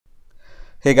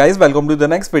Hey guys, welcome to the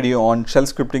next video on shell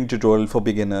scripting tutorial for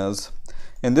beginners.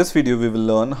 In this video we will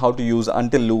learn how to use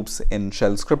until loops in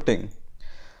shell scripting.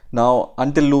 Now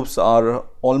until loops are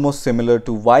almost similar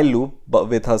to while loop but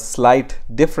with a slight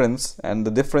difference, and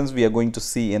the difference we are going to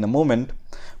see in a moment.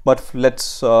 But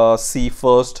let's see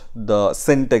first the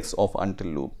syntax of until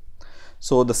loop.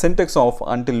 So the syntax of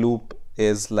until loop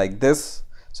is like this.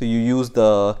 So you use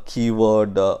the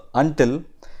keyword until,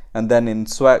 and then in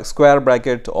square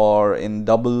bracket or in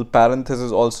double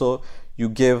parenthesis also you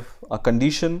give a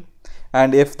condition,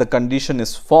 and if the condition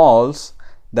is false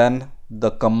then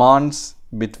the commands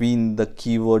between the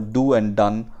keyword do and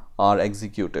done are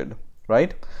executed,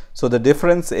 right? So the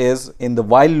difference is, in the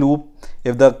while loop,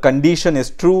 if the condition is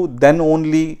true then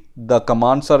only the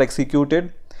commands are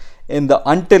executed. In the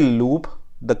until loop,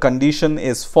 the condition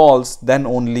is false then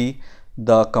only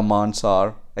the commands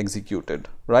are executed,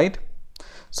 right?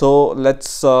 So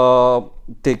let's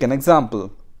take an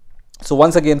example. So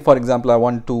once again, for example, I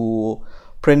want to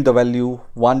print the value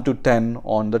 1 to 10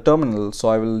 on the terminal. So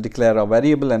I will declare a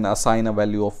variable and assign a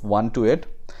value of 1 to it.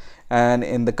 And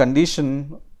in the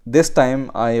condition, this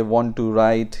time I want to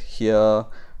write here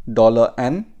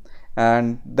 $n,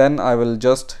 and then I will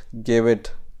just give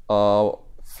it a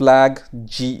flag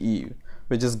GE,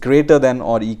 which is greater than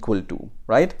or equal to,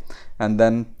 right? And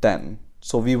then 10.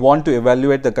 So we want to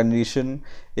evaluate the condition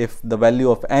if the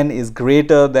value of n is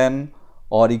greater than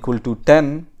or equal to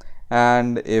 10,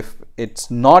 and if it's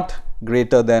not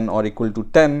greater than or equal to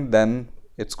 10, then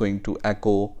it's going to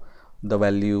echo the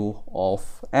value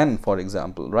of n, for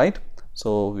example, right?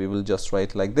 So we will just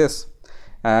write like this.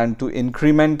 And to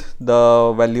increment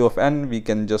the value of n, we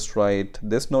can just write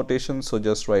this notation. So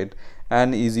just write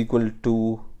n is equal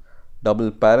to double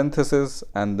parenthesis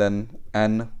and then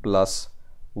n plus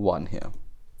 1 here.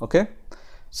 Okay,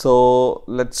 so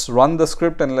let's run the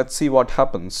script and let's see what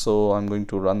happens. So I'm going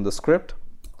to run the script,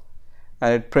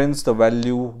 and it prints the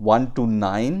value 1 to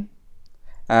 9.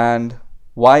 And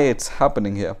why it's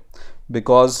happening here?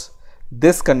 Because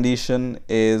this condition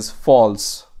is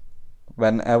false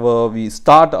whenever we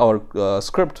start our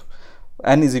script.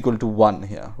 N is equal to 1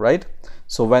 here, right?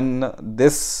 So when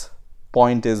this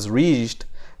point is reached,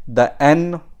 the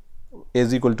n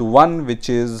is equal to 1, which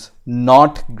is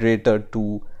not greater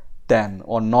to 10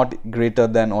 or not greater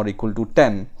than or equal to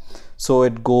 10. So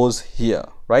it goes here,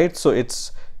 right? So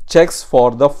it's checks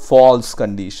for the false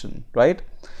condition, right?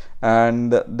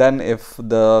 And then if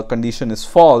the condition is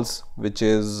false, which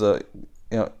is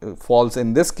false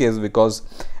in this case because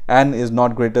n is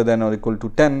not greater than or equal to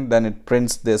 10, then it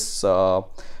prints this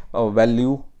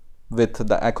value with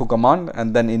the echo command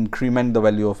and then increment the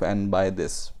value of n by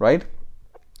this, right?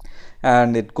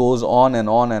 And it goes on and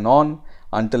on and on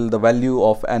until the value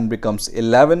of n becomes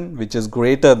 11, which is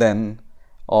greater than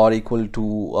or equal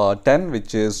to 10,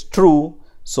 which is true.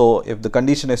 So if the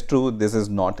condition is true, this is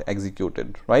not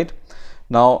executed, right?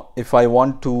 Now if I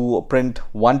want to print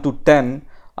 1 to 10,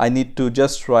 I need to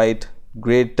just write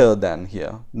greater than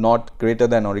here, not greater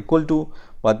than or equal to,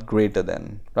 but greater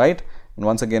than, right? And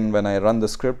once again, when I run the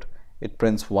script, it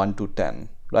prints 1 to 10,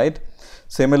 right?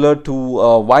 Similar to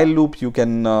while loop, you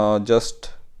can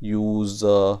just use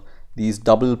these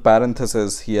double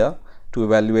parentheses here to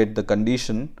evaluate the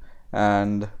condition,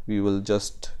 and we will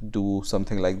just do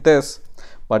something like this.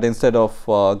 But instead of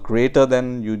greater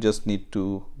than, you just need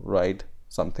to write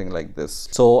something like this.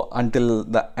 So until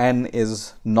the n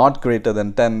is not greater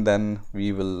than 10, then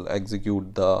we will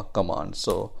execute the command.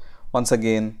 So once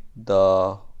again,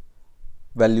 the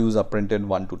values are printed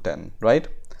 1 to 10, right?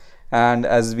 And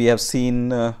as we have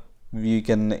seen, we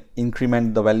can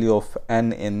increment the value of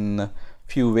n in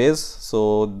few ways.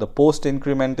 So the post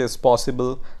increment is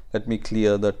possible. Let me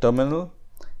clear the terminal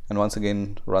and once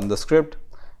again run the script,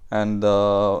 and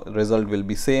the result will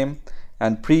be same.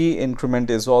 And pre increment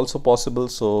is also possible,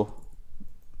 so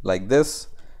like this,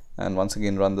 and once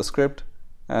again run the script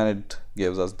and it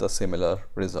gives us the similar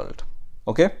result.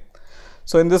 Okay,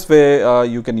 so in this way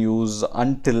you can use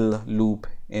until loop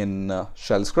in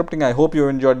shell scripting. I hope you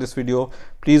enjoyed this video.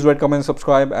 Please rate, comment,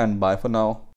 subscribe, and bye for now.